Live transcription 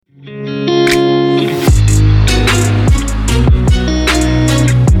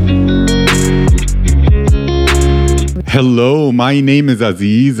Hello, my name is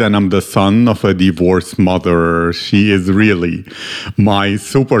Aziz, and I'm the son of a divorced mother. She is really my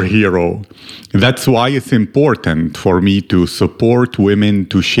superhero. That's why it's important for me to support women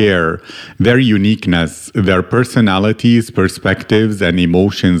to share their uniqueness, their personalities, perspectives, and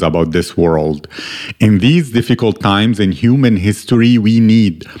emotions about this world. In these difficult times in human history, we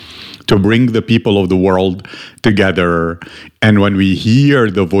need to bring the people of the world together. And when we hear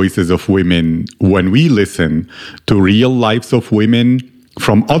the voices of women, when we listen to real lives of women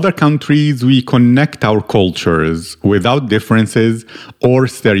from other countries, we connect our cultures without differences or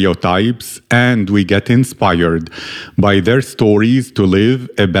stereotypes, and we get inspired by their stories to live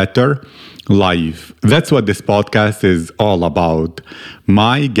a better life. That's what this podcast is all about.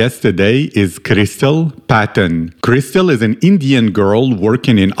 My guest today is Crystal Patton. Crystal is an Indian girl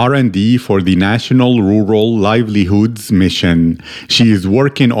working in R&D for the National Rural Livelihoods Mission. She is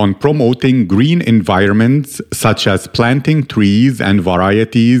working on promoting green environments such as planting trees and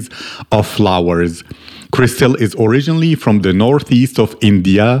varieties of flowers. Crystal is originally from the northeast of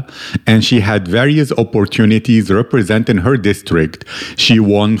India, and she had various opportunities representing her district. She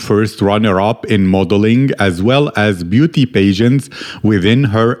won first runner-up in modeling as well as beauty pageants within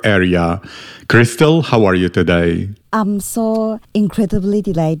her area. Crystal, how are you today? I'm so incredibly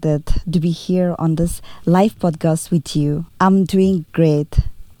delighted to be here on this live podcast with you. I'm doing great,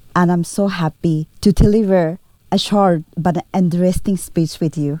 and I'm so happy to deliver a short but interesting speech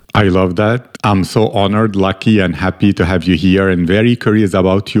with you. I love that. I'm so honored, lucky, and happy to have you here and very curious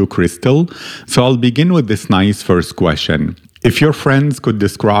about you, Crystal. So I'll begin with this nice first question. If your friends could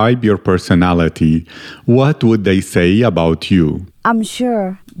describe your personality, what would they say about you? I'm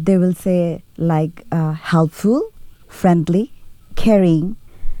sure they will say helpful, friendly, caring,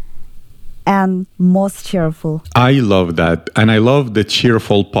 and most cheerful. I love that. And I love the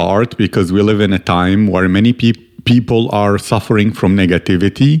cheerful part because we live in a time where many people are suffering from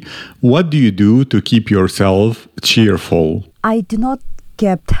negativity. What do you do to keep yourself cheerful? I do not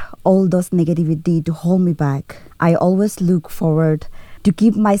keep all those negativity to hold me back. I always look forward to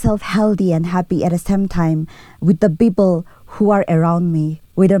keep myself healthy and happy at the same time with the people who are around me,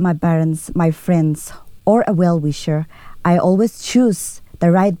 whether my parents, my friends, or a well-wisher. I always choose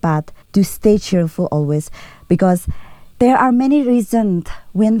the right path to stay cheerful always, because there are many reasons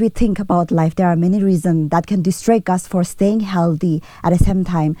when we think about life. There are many reasons that can distract us for staying healthy at the same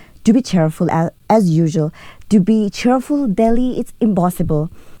time. To be cheerful as usual. To be cheerful daily, it's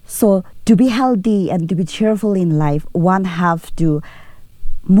impossible. So to be healthy and to be cheerful in life, one have to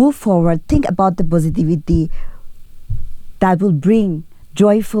move forward, think about the positivity that will bring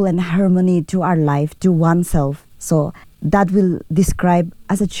joyful and harmony to our life, to oneself. So that will describe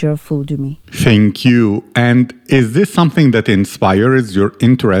as a cheerful to me. Thank you. And is this something that inspires your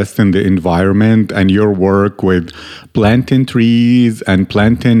interest in the environment and your work with planting trees and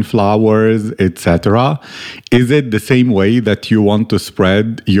planting flowers, etc.? Is it the same way that you want to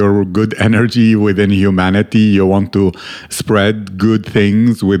spread your good energy within humanity? You want to spread good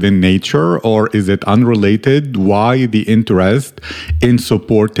things within nature? Or is it unrelated? Why the interest in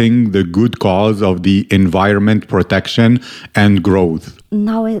supporting the good cause of the environment protection and growth?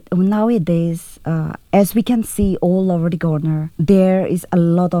 Nowadays, as we can see all over the corner, there is a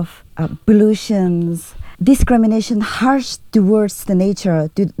lot of pollutions, discrimination, harsh towards the nature,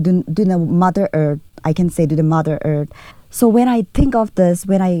 to the Mother Earth. I can say to the Mother Earth. So when I think of this,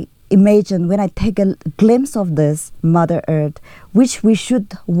 when I take a glimpse of this Mother Earth, which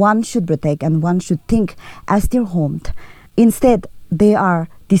one should protect and one should think as their home. Instead, they are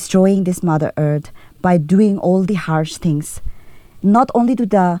destroying this Mother Earth by doing all the harsh things, not only to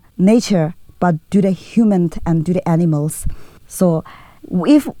the nature, but to the human and to the animals. So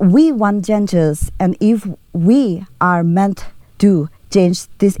if we want changes, and if we are meant to change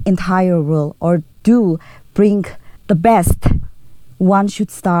this entire world or to bring the best, one should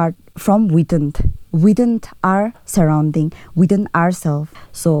start from within our surrounding, within ourselves.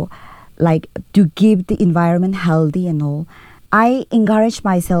 So to keep the environment healthy and all, I encourage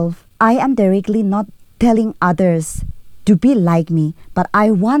myself. I am directly not telling others to be like me, but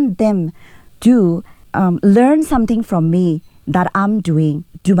I want them to learn something from me that I'm doing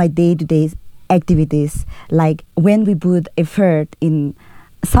to my day-to-day activities. Like when we put effort in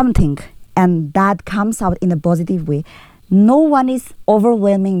something and that comes out in a positive way, no one is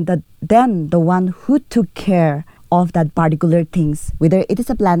overwhelming than the one who took care of that particular things, whether it is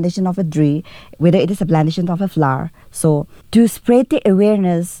a plantation of a tree, whether it is a plantation of a flower. So to spread the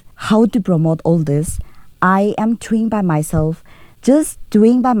awareness, how to promote all this, I am doing by myself, just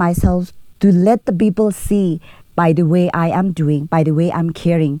doing by myself to let the people see by the way I am doing, by the way I'm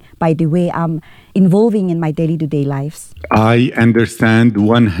caring, by the way I'm involving in my day-to-day lives. I understand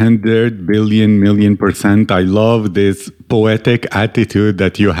 100 billion million percent. I love this poetic attitude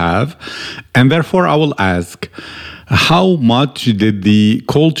that you have. And therefore, I will ask, how much did the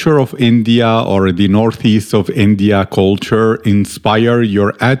culture of India or the northeast of India culture inspire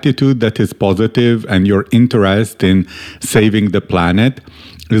your attitude that is positive and your interest in saving the planet?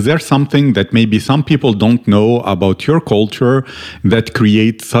 Is there something that maybe some people don't know about your culture that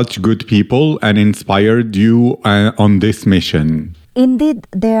creates such good people and inspired you on this mission? Indeed,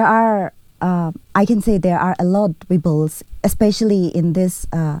 there are, I can say there are a lot of people, especially in this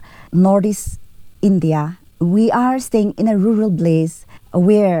northeast India. We are staying in a rural place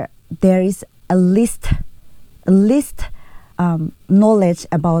where there is a least knowledge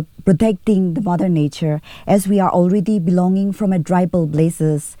about protecting the mother nature, as we are already belonging from a tribal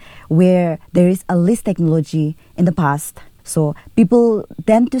places where there is a least technology in the past. So people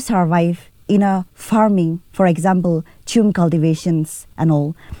tend to survive in a farming, for example, chum cultivations and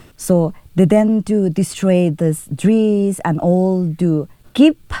all. So they tend to destroy these trees and all to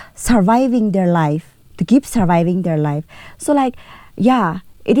keep surviving their life. So like, yeah,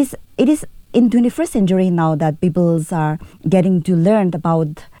 it is in 21st century now that people are getting to learn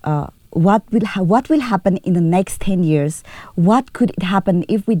about what will happen in the next 10 years. What could it happen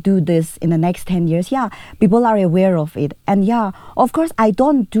if we do this in the next 10 years? Yeah, people are aware of it. And yeah, of course, I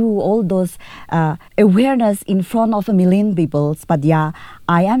don't do all those awareness in front of a million people. But yeah,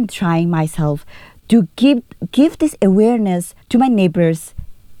 I am trying myself to give this awareness to my neighbors,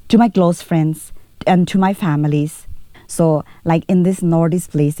 to my close friends, and to my families. So like in these northeast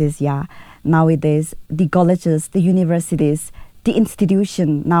places, yeah, nowadays the colleges, the universities, the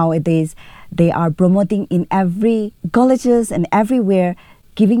institution nowadays, they are promoting in every colleges and everywhere,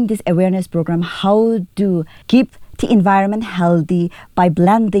 giving this awareness program how to keep the environment healthy by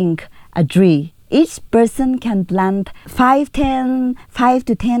planting a tree. Each person can plant 5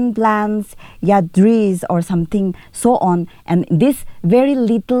 to 10 plants, yeah, trees or something, so on. And these very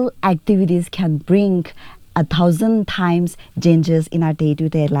little activities can bring 1,000 times changes in our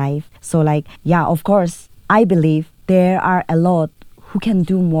day-to-day life. So like, yeah, of course, I believe there are a lot who can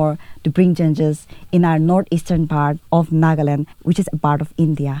do more to bring changes in our northeastern part of Nagaland, which is a part of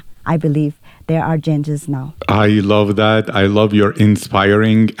India. I believe there are changes now. I love that. I love your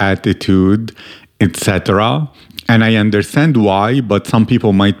inspiring attitude, etc. And I understand why, but some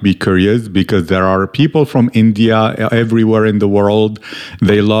people might be curious because there are people from India everywhere in the world.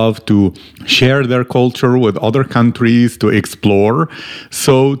 They love to share their culture with other countries, to explore.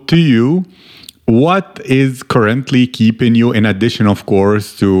 So to you, what is currently keeping you, in addition, of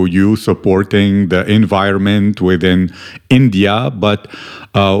course, to you supporting the environment within India, but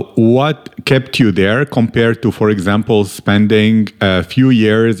what kept you there compared to, for example, spending a few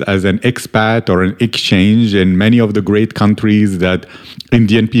years as an expat or an exchange in many of the great countries that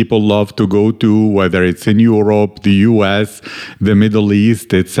Indian people love to go to, whether it's in Europe, the US, the Middle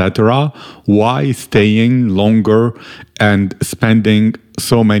East, etc.? Why staying longer and spending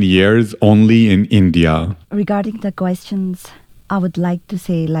so many years only in India? Regarding the questions, I would like to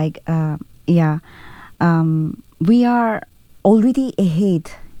say like, we are already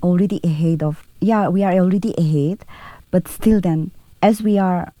ahead, but still then, as we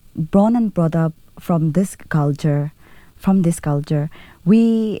are born and brought up from this culture,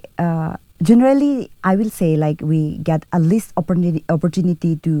 we generally, I will say, like, we get a least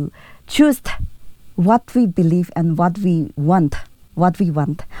opportunity to choose what we believe and what we want.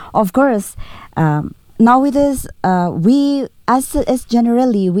 Of course, nowadays, we as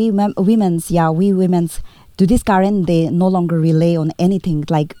generally we women's to this current day no longer rely on anything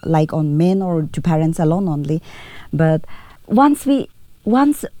like on men or to parents alone only. But once we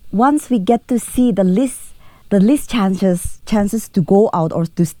get to see the least chances to go out or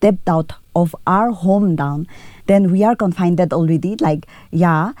to step out of our hometown, then we are confined that already. Like,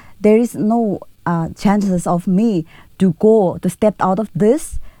 yeah, there is no chances of me to step out of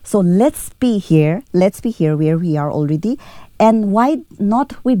this. So let's be here where we are already. And why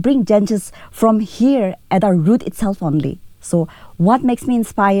not we bring changes from here at our root itself only. So what makes me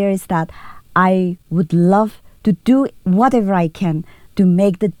inspire is that I would love to do whatever I can to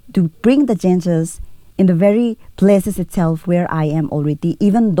bring the changes in the very places itself where I am already,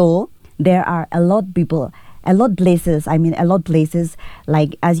 even though there are a lot places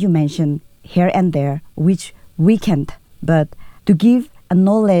like, as you mentioned, here and there, which we can't. But to give a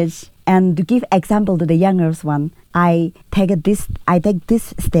knowledge and to give example to the younger one, I take this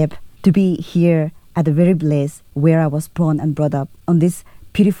step to be here at the very place where I was born and brought up, on this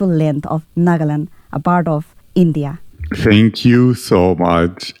beautiful land of Nagaland, a part of India. Thank you so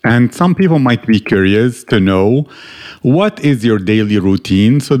much. And some people might be curious to know what is your daily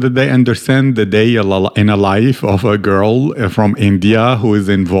routine so that they understand the day in a life of a girl from India who is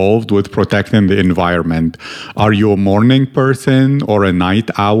involved with protecting the environment. Are you a morning person or a night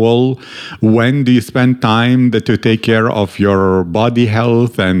owl? When do you spend time to take care of your body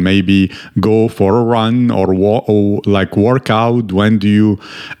health and maybe go for a run or like work out? When do you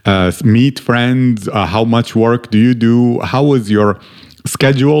meet friends? How much work do you do? How is your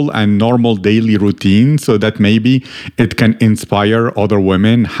schedule and normal daily routine so that maybe it can inspire other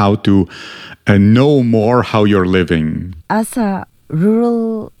women how to know more how you're living? As a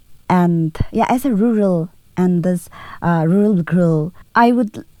rural and this rural girl, I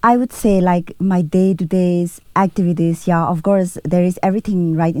would say like my day-to-day activities. Yeah, of course, there is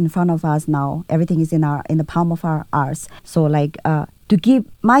everything right in front of us now. Everything is in the palm of our arms. So like to give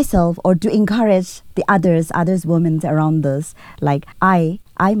myself or to encourage the others women around us, like I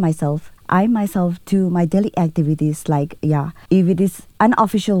myself do my daily activities. Like, yeah, if it is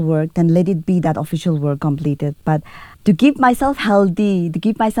unofficial work, then let it be that official work completed. But to keep myself healthy,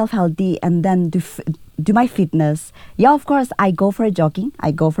 and then do my fitness. Yeah, of course, I go for a jogging,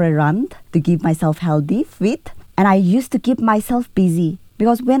 I go for a run to keep myself healthy, fit. And I used to keep myself busy,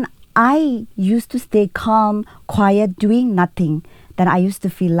 because when I used to stay calm, quiet, doing nothing, then I used to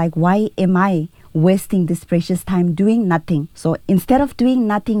feel like, why am I wasting this precious time doing nothing? So instead of doing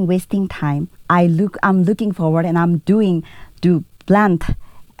nothing, wasting time, I'm looking forward, and I'm doing to plant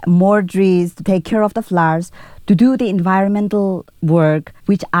more trees, to take care of the flowers, to do the environmental work,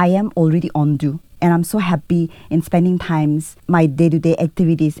 which I am already on do. And I'm so happy in spending times, my day-to-day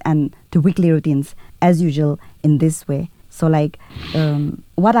activities and the weekly routines as usual in this way. So like,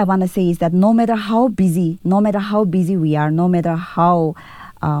 what I want to say is that no matter how busy we are, no matter how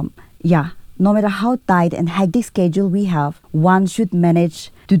tight and hectic schedule we have, one should manage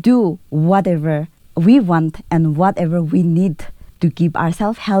to do whatever we want and whatever we need to keep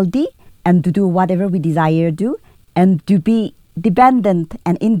ourselves healthy, and to do whatever we desire to do, and to be dependent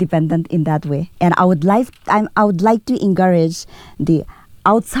and independent in that way. And I would like to encourage the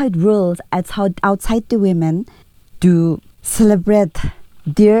outside world, outside the women, to celebrate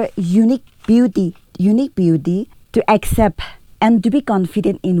their unique beauty, to accept and to be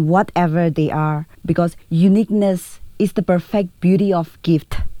confident in whatever they are, because uniqueness is the perfect beauty of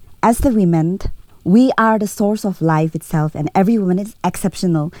gift. As the women, we are the source of life itself, and every woman is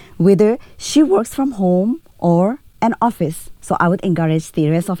exceptional, whether she works from home or an office. So I would encourage the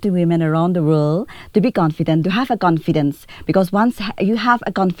rest of the women around the world to be confident, to have a confidence, because once you have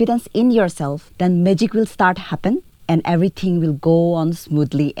a confidence in yourself, then magic will start happen, and everything will go on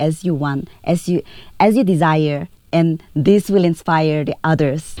smoothly as you want, as you desire. And this will inspire the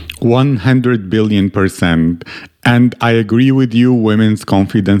others. 100 billion%. And I agree with you, women's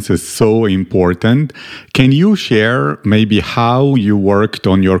confidence is so important. Can you share maybe how you worked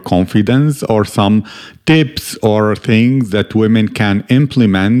on your confidence, or some tips or things that women can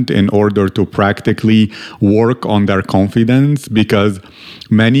implement in order to practically work on their confidence? Because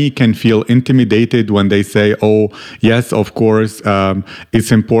many can feel intimidated when they say, oh, yes, of course,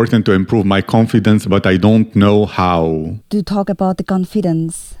 it's important to improve my confidence, but I don't know how. To talk about the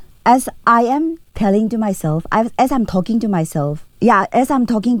confidence, as I am telling to myself, as I'm talking to myself,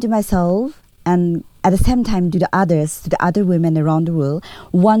 and at the same time to the other women around the world,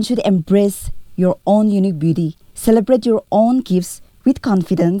 one should embrace your own unique beauty, celebrate your own gifts with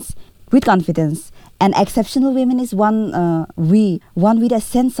confidence. And exceptional women is one with a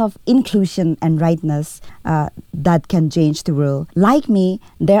sense of inclusion and rightness that can change the world. Like me,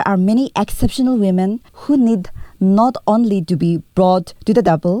 there are many exceptional women who need not only to be brought to the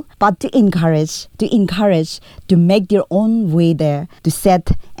double, but to encourage, to make their own way there, to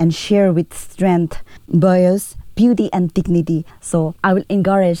set and share with strength, bias, beauty, and dignity. So I will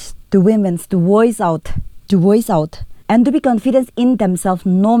encourage the women to voice out, and to be confident in themselves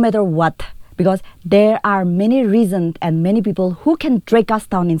no matter what. Because there are many reasons and many people who can drag us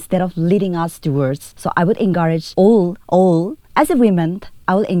down instead of leading us towards. So I would encourage all, as a woman,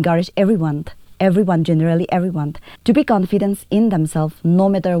 I will encourage everyone, generally everyone, to be confident in themselves no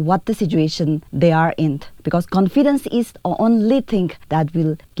matter what the situation they are in. Because confidence is the only thing that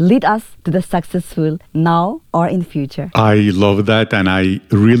will lead us to the successful now or in the future. I love that, and I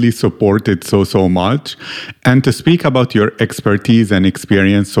really support it so much. And to speak about your expertise and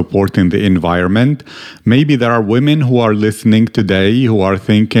experience supporting the environment, maybe there are women who are listening today who are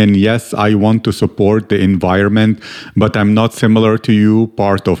thinking, yes, I want to support the environment, but I'm not similar to you,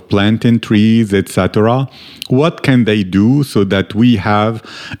 part of planting trees, etc. What can they do so that we have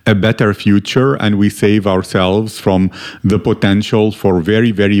a better future and we save ourselves from the potential for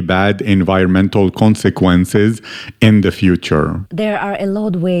very, very bad environmental consequences in the future. There are a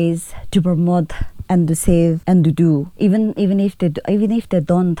lot of ways to promote and to save and to do, even if they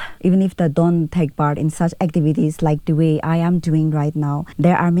don't take part in such activities like the way I am doing right now.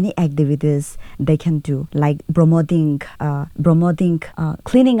 There are many activities they can do, like promoting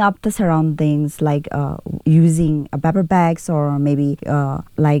cleaning up the surroundings, like using paper bags, or maybe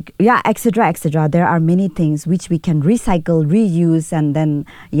etc. There are many things which we can recycle, reuse, and then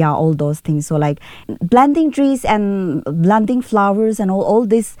all those things. So like planting trees and planting flowers and all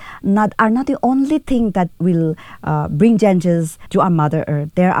this are not the only thing that will bring changes to our Mother Earth.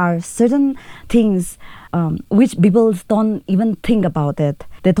 There are certain things which people don't even think about it.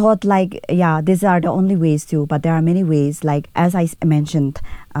 They thought like, these are the only ways to, but there are many ways. Like as I mentioned,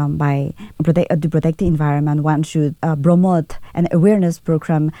 to protect the environment, one should promote an awareness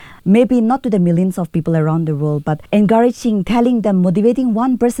program, maybe not to the millions of people around the world, but encouraging, telling them, motivating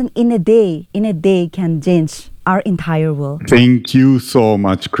one person in a day can change our entire world. Thank you so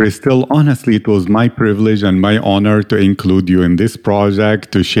much, Crystal. Honestly, it was my privilege and my honor to include you in this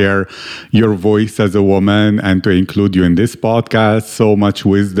project, to share your voice as a woman, and to include you in this podcast. So much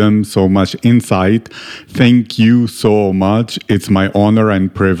wisdom, so much insight. Thank you so much. It's my honor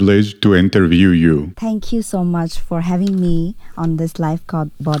and privilege to interview you. Thank you so much for having me on this live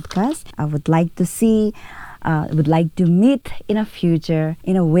podcast. I would like to meet in a future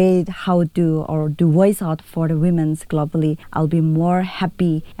in a way how to voice out for the women globally. I'll be more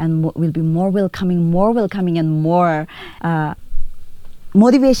happy and will be more welcoming and more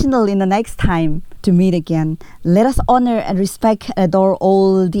motivational in the next time to meet again. Let us honor and respect and adore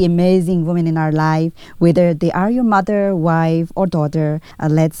all the amazing women in our life, whether they are your mother, wife, or daughter.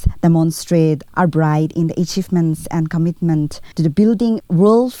 Let's demonstrate our pride in the achievements and commitment to the building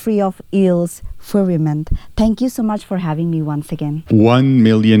world free of ills for women. Thank you so much for having me once again.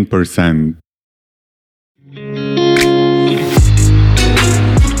 1,000,000%.